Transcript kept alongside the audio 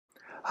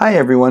Hi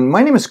everyone,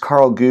 my name is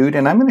Carl Good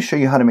and I'm going to show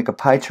you how to make a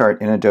pie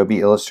chart in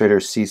Adobe Illustrator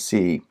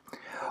CC.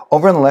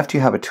 Over on the left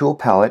you have a tool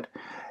palette,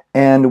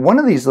 and one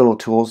of these little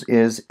tools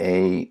is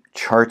a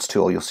charts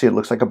tool. You'll see it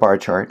looks like a bar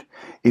chart.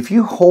 If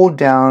you hold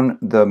down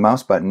the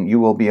mouse button, you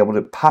will be able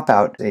to pop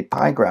out a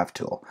pie graph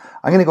tool.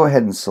 I'm going to go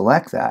ahead and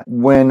select that.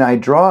 When I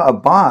draw a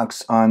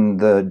box on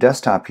the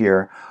desktop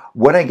here,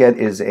 what I get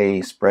is a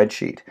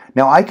spreadsheet.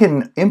 Now I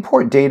can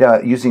import data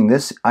using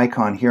this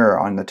icon here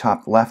on the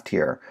top left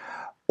here,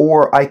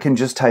 or I can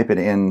just type it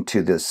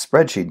into this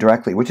spreadsheet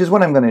directly, which is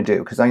what I'm going to do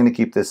because I'm going to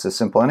keep this as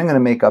simple, and I'm going to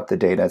make up the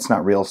data. It's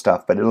not real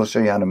stuff, but it'll show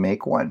you how to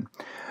make one.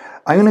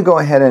 I'm going to go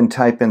ahead and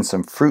type in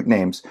some fruit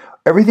names.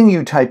 Everything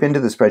you type into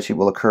the spreadsheet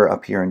will occur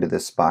up here into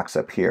this box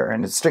up here,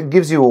 and it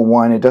gives you a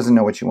 1. It doesn't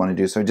know what you want to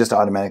do, so it just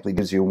automatically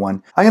gives you a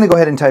 1. I'm going to go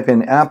ahead and type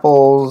in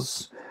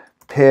apples,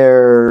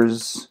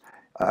 pears,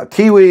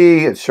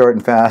 kiwi, it's short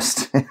and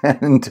fast,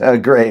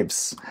 and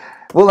grapes.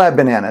 We'll add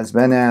bananas,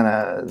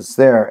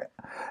 there.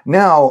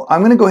 Now,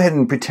 I'm going to go ahead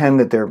and pretend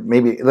that they're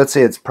maybe, let's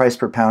say it's price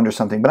per pound or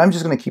something, but I'm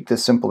just going to keep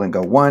this simple and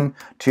go 1,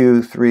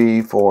 2,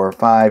 3, 4,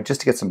 5, just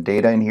to get some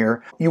data in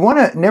here. You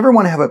never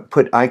want to have it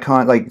put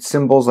icon, like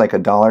symbols like a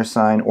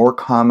 $ or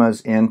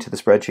commas into the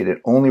spreadsheet.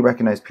 It only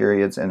recognizes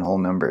periods and whole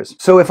numbers.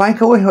 So if I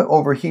go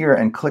over here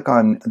and click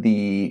on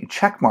the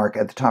check mark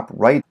at the top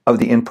right of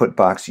the input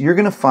box, you're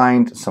going to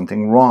find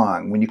something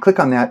wrong. When you click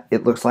on that,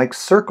 it looks like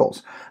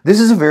circles. This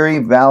is a very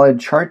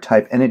valid chart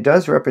type, and it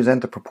does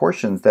represent the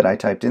proportions that I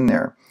typed in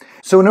there.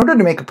 So in order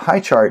to make a pie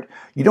chart,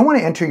 you don't want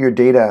to enter your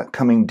data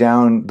coming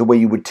down the way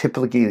you would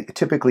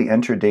typically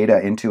enter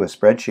data into a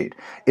spreadsheet.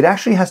 It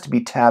actually has to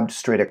be tabbed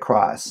straight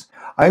across.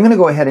 I'm going to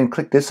go ahead and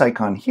click this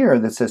icon here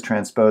that says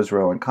transpose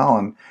row and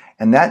column,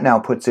 and that now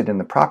puts it in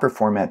the proper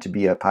format to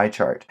be a pie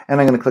chart. And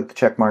I'm going to click the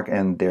check mark,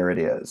 and there it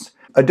is.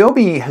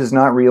 Adobe has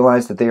not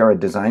realized that they are a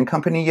design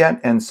company yet,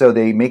 and so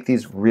they make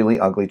these really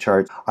ugly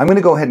charts. I'm going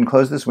to go ahead and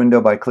close this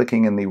window by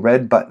clicking in the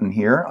red button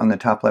here on the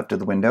top left of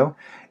the window,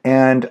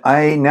 and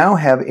I now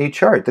have a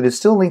chart that is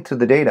still linked to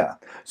the data.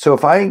 So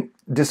if I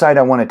decide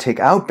I want to take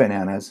out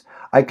bananas,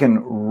 I can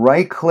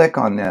right-click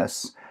on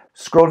this,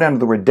 scroll down to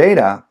the word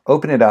data,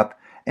 open it up,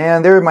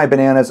 and there are my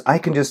bananas. I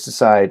can just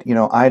decide,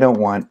 I don't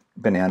want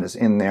bananas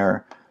in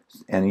there.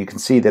 And you can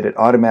see that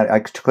I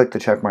click the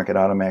check mark, it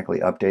automatically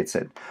updates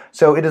it.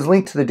 So it is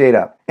linked to the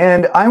data.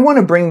 And I want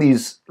to bring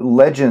these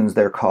legends,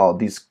 they're called,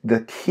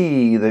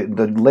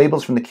 the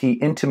labels from the key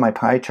into my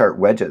pie chart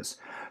wedges.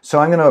 So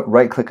I'm going to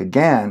right click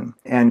again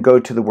and go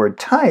to the word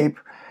type.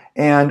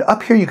 And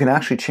up here you can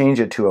actually change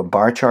it to a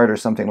bar chart or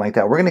something like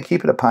that. We're going to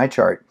keep it a pie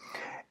chart.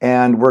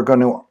 And we're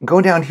going to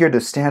go down here to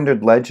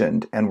standard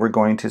legend, and we're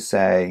going to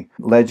say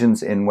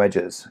legends in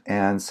wedges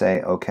and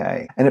say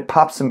OK. And it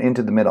pops them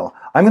into the middle.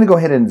 I'm going to go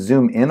ahead and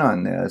zoom in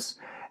on this.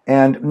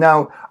 And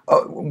now,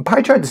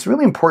 pie chart, it's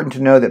really important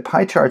to know that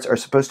pie charts are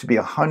supposed to be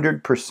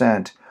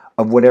 100%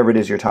 of whatever it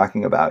is you're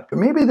talking about.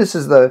 Maybe this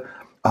is the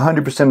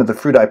 100% of the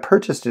fruit I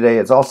purchased today.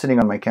 It's all sitting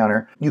on my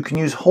counter. You can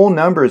use whole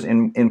numbers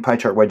in pie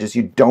chart wedges.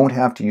 You don't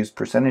have to use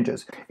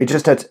percentages. It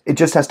just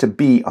has to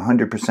be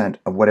 100%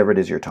 of whatever it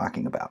is you're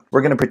talking about.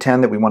 We're going to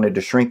pretend that we wanted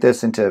to shrink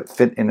this into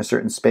fit in a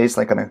certain space,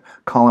 like on a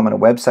column on a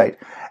website.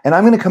 And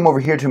I'm going to come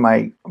over here to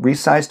my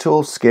resize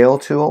tool, scale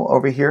tool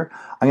over here.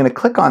 I'm going to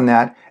click on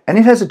that, and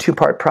it has a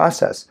two-part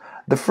process.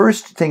 The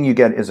first thing you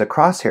get is a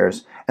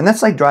crosshairs, and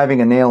that's like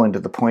driving a nail into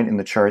the point in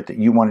the chart that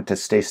you want it to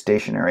stay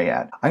stationary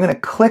at. I'm going to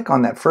click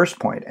on that first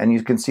point, and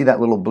you can see that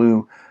little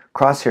blue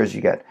crosshairs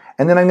you get.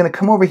 And then I'm going to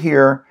come over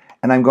here,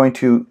 and I'm going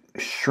to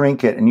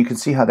shrink it, and you can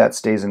see how that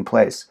stays in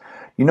place.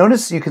 You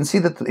can see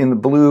that in the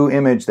blue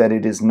image that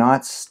it is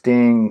not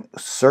staying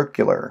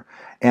circular.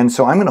 And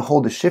so I'm going to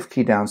hold the Shift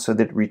key down so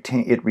that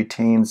it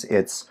retains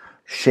its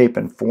shape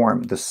and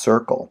form, the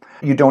circle.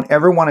 You don't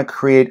ever want to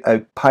create a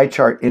pie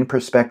chart in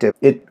perspective.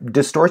 It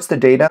distorts the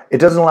data. It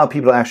doesn't allow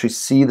people to actually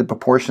see the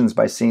proportions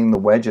by seeing the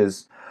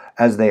wedges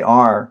as they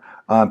are.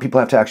 People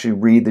have to actually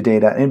read the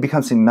data, and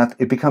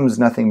it becomes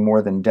nothing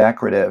more than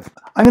decorative.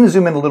 I'm going to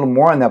zoom in a little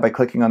more on that by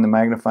clicking on the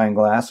magnifying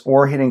glass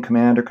or hitting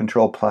Command or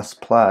Control++.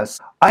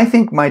 I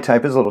think my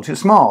type is a little too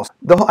small.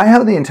 I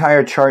have the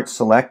entire chart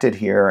selected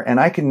here, and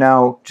I can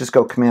now just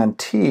go Command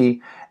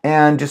T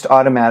and just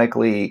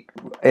automatically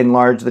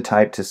enlarge the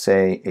type to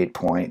say 8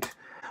 point.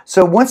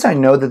 So once I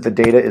know that the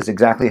data is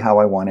exactly how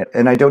I want it,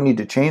 and I don't need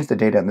to change the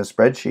data in the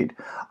spreadsheet,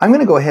 I'm going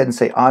to go ahead and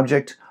say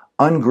Object,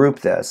 Ungroup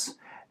this.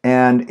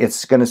 And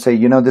it's going to say,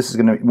 this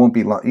won't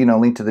be,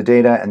 linked to the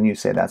data, and you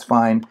say that's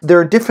fine. There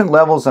are different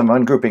levels of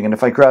ungrouping, and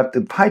if I grab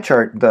the pie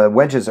chart, the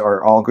wedges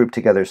are all grouped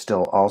together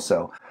still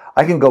also.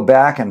 I can go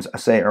back and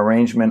say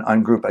Arrangement,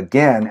 Ungroup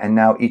again, and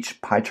now each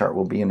pie chart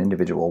will be an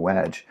individual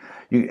wedge.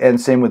 And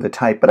same with the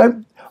type, but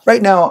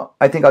right now,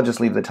 I think I'll just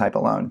leave the type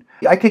alone.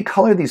 I could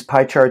color these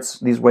pie charts,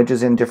 these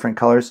wedges in different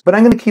colors, but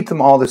I'm going to keep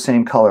them all the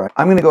same color.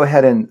 I'm going to go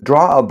ahead and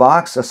draw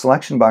a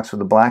selection box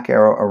with a black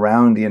arrow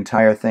around the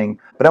entire thing,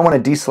 but I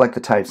want to deselect the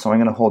type, so I'm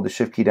going to hold the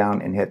Shift key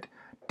down and hit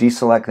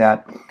deselect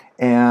that.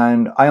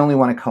 And I only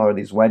want to color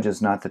these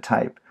wedges, not the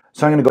type.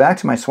 So I'm going to go back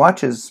to my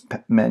Swatches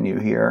menu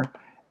here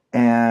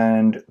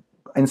and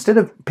instead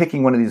of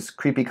picking one of these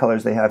creepy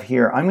colors they have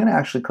here, I'm going to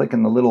actually click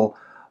in the little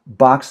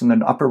box in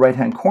the upper right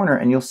hand corner,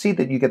 and you'll see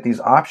that you get these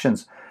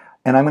options.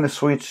 And I'm going to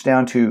switch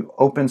down to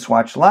Open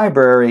Swatch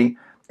Library,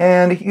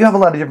 and you have a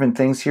lot of different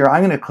things here.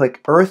 I'm going to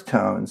click Earth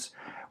Tones,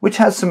 which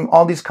has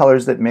all these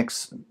colors that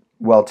mix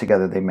well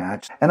together, they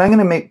match. And I'm going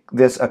to make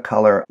this a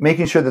color,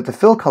 making sure that the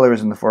fill color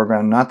is in the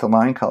foreground, not the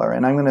line color.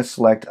 And I'm going to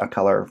select a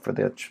color for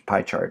the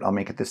pie chart. I'll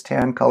make it this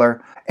tan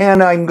color.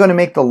 And I'm going to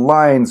make the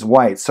lines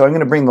white. So I'm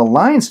going to bring the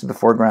lines to the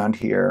foreground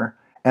here,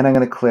 and I'm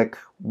going to click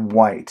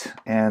white.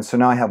 And so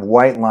now I have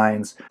white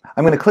lines.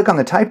 I'm going to click on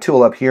the type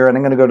tool up here, and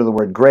I'm going to go to the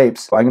word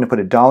grapes. I'm going to put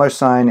a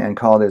 $sign and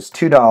call this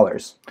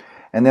 $2.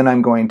 And then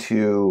I'm going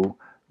to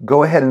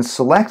go ahead and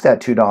select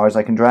that $2.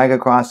 I can drag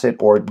across it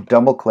or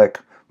double click,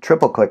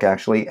 triple click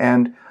actually,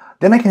 and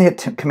then I can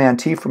hit Command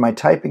T for my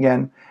type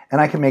again, and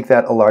I can make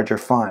that a larger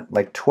font,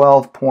 like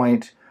 12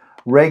 point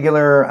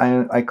regular.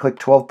 I click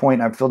 12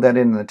 point, I've filled that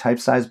in the type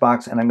size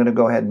box, and I'm going to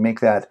go ahead and make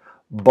that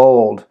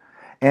bold.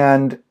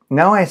 And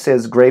now it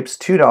says grapes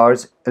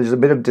 $2. There's a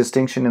bit of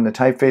distinction in the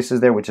typefaces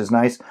there, which is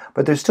nice,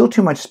 but there's still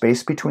too much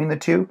space between the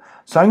two.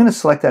 So I'm going to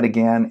select that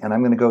again, and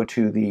I'm going to go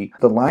to the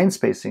line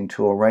spacing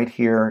tool right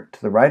here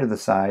to the right of the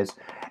size,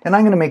 and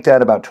I'm going to make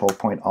that about 12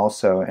 point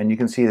also, and you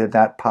can see that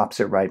that pops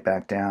it right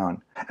back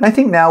down. And I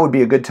think now would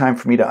be a good time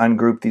for me to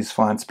ungroup these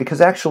fonts,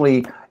 because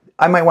actually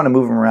I might want to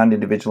move them around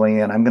individually,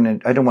 and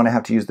I don't want to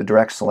have to use the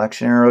direct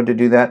selection arrow to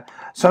do that.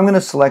 So I'm going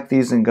to select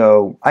these and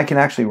go, I can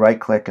actually right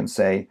click and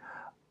say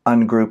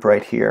ungroup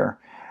right here.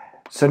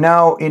 So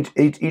now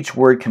each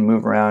word can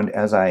move around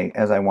as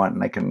I want,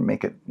 and I can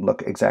make it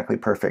look exactly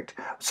perfect.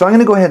 So I'm going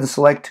to go ahead and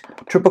select,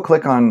 triple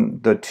click on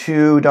the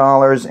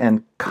 $2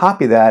 and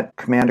copy that,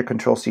 Command or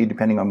Control C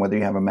depending on whether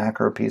you have a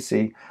Mac or a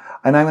PC.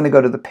 And I'm going to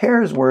go to the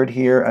pears word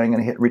here, and I'm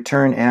going to hit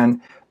return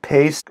and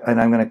paste, and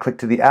I'm going to click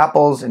to the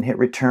apples and hit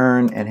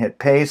return and hit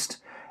paste,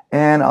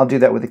 and I'll do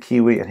that with the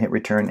kiwi and hit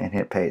return and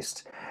hit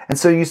paste. And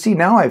so you see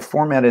now I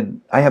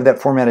have that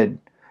formatted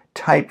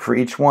type for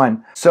each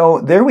one. So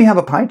there we have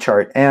a pie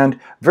chart, and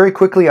very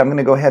quickly I'm going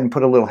to go ahead and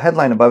put a little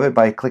headline above it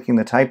by clicking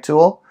the type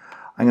tool.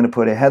 I'm going to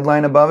put a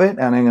headline above it,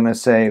 and I'm going to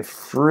say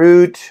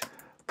fruit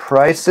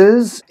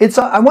prices.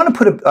 I want to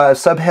put a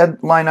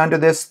subheadline under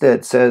this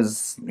that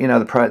says, you know,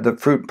 the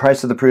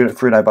price of the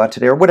fruit I bought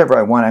today, or whatever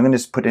I want. I'm going to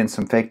just put in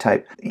some fake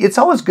type. It's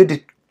always good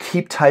to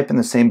keep type in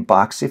the same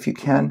box if you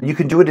can. You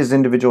can do it as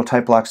individual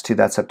type blocks too,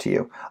 that's up to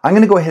you. I'm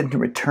going to go ahead and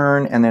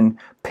return and then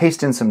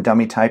paste in some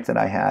dummy type that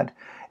I had.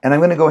 And I'm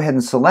going to go ahead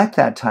and select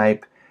that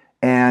type,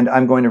 and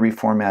I'm going to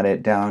reformat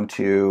it down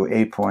to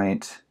 8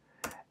 point,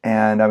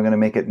 and I'm going to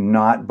make it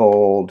not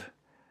bold,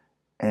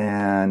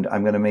 and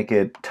I'm going to make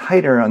it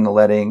tighter on the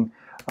leading.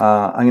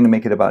 I'm going to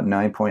make it about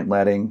 9 point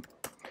leading,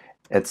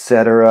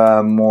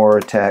 etc. More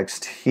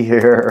text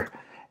here.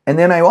 And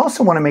then I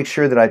also want to make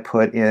sure that I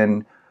put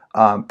in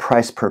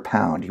price per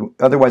pound.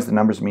 Otherwise the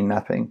numbers mean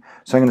nothing.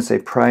 So I'm going to say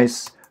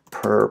price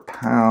per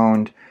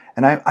pound.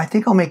 And I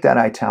think I'll make that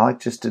italic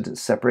just to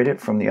separate it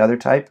from the other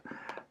type.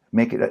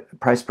 Make it a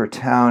price per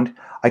pound.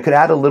 I could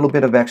add a little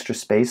bit of extra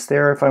space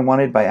there if I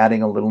wanted by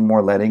adding a little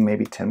more leading,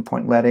 maybe 10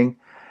 point leading.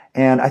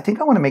 And I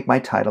think I want to make my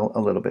title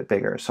a little bit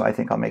bigger. So I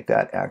think I'll make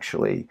that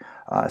actually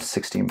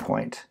 16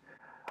 point.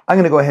 I'm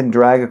going to go ahead and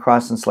drag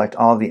across and select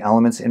all of the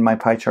elements in my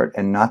pie chart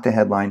and not the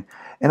headline.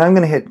 And I'm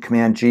going to hit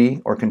Command G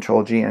or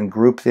Control G and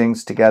group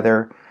things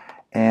together.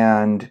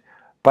 And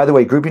by the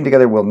way, grouping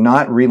together will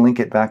not relink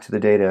it back to the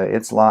data.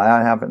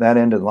 That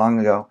ended long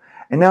ago.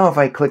 And now if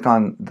I click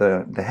on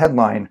the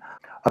headline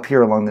up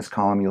here along this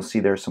column, you'll see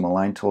there's some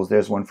align tools.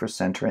 There's one for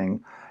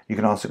centering. You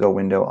can also go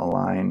Window,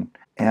 Align.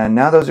 And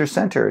now those are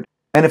centered.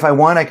 And if I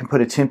want, I can put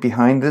a tint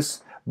behind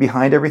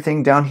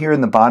everything. Down here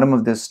in the bottom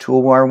of this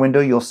toolbar window,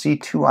 you'll see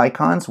two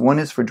icons. One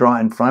is for draw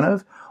in front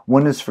of,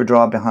 one is for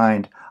draw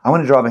behind. I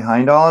want to draw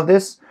behind all of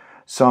this,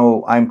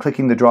 so I'm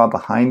clicking the draw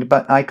behind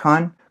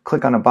icon.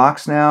 Click on a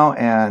box now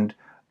and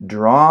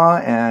draw,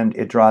 and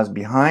it draws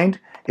behind.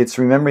 It's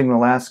remembering the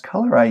last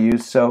color I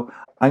used, so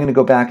I'm going to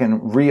go back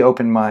and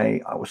reopen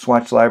my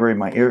swatch library,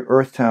 my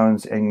earth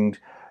tones, and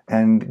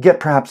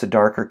get perhaps a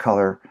darker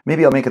color.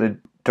 Maybe I'll make it a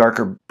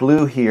darker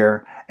blue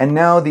here. And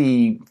now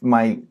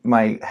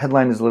my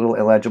headline is a little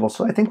illegible,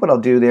 so I think what I'll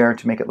do there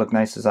to make it look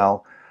nice is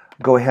I'll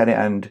go ahead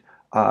and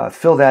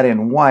fill that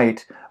in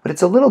white, but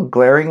it's a little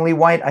glaringly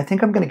white. I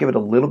think I'm going to give it a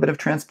little bit of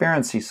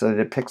transparency so that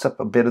it picks up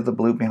a bit of the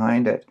blue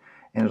behind it,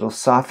 and it'll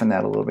soften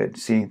that a little bit.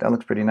 See, that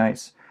looks pretty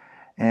nice.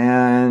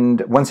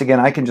 And once again,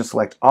 I can just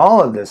select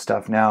all of this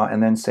stuff now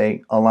and then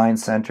say Align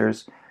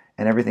Centers,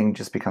 and everything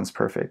just becomes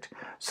perfect.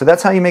 So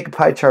that's how you make a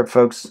pie chart,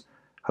 folks.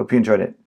 Hope you enjoyed it.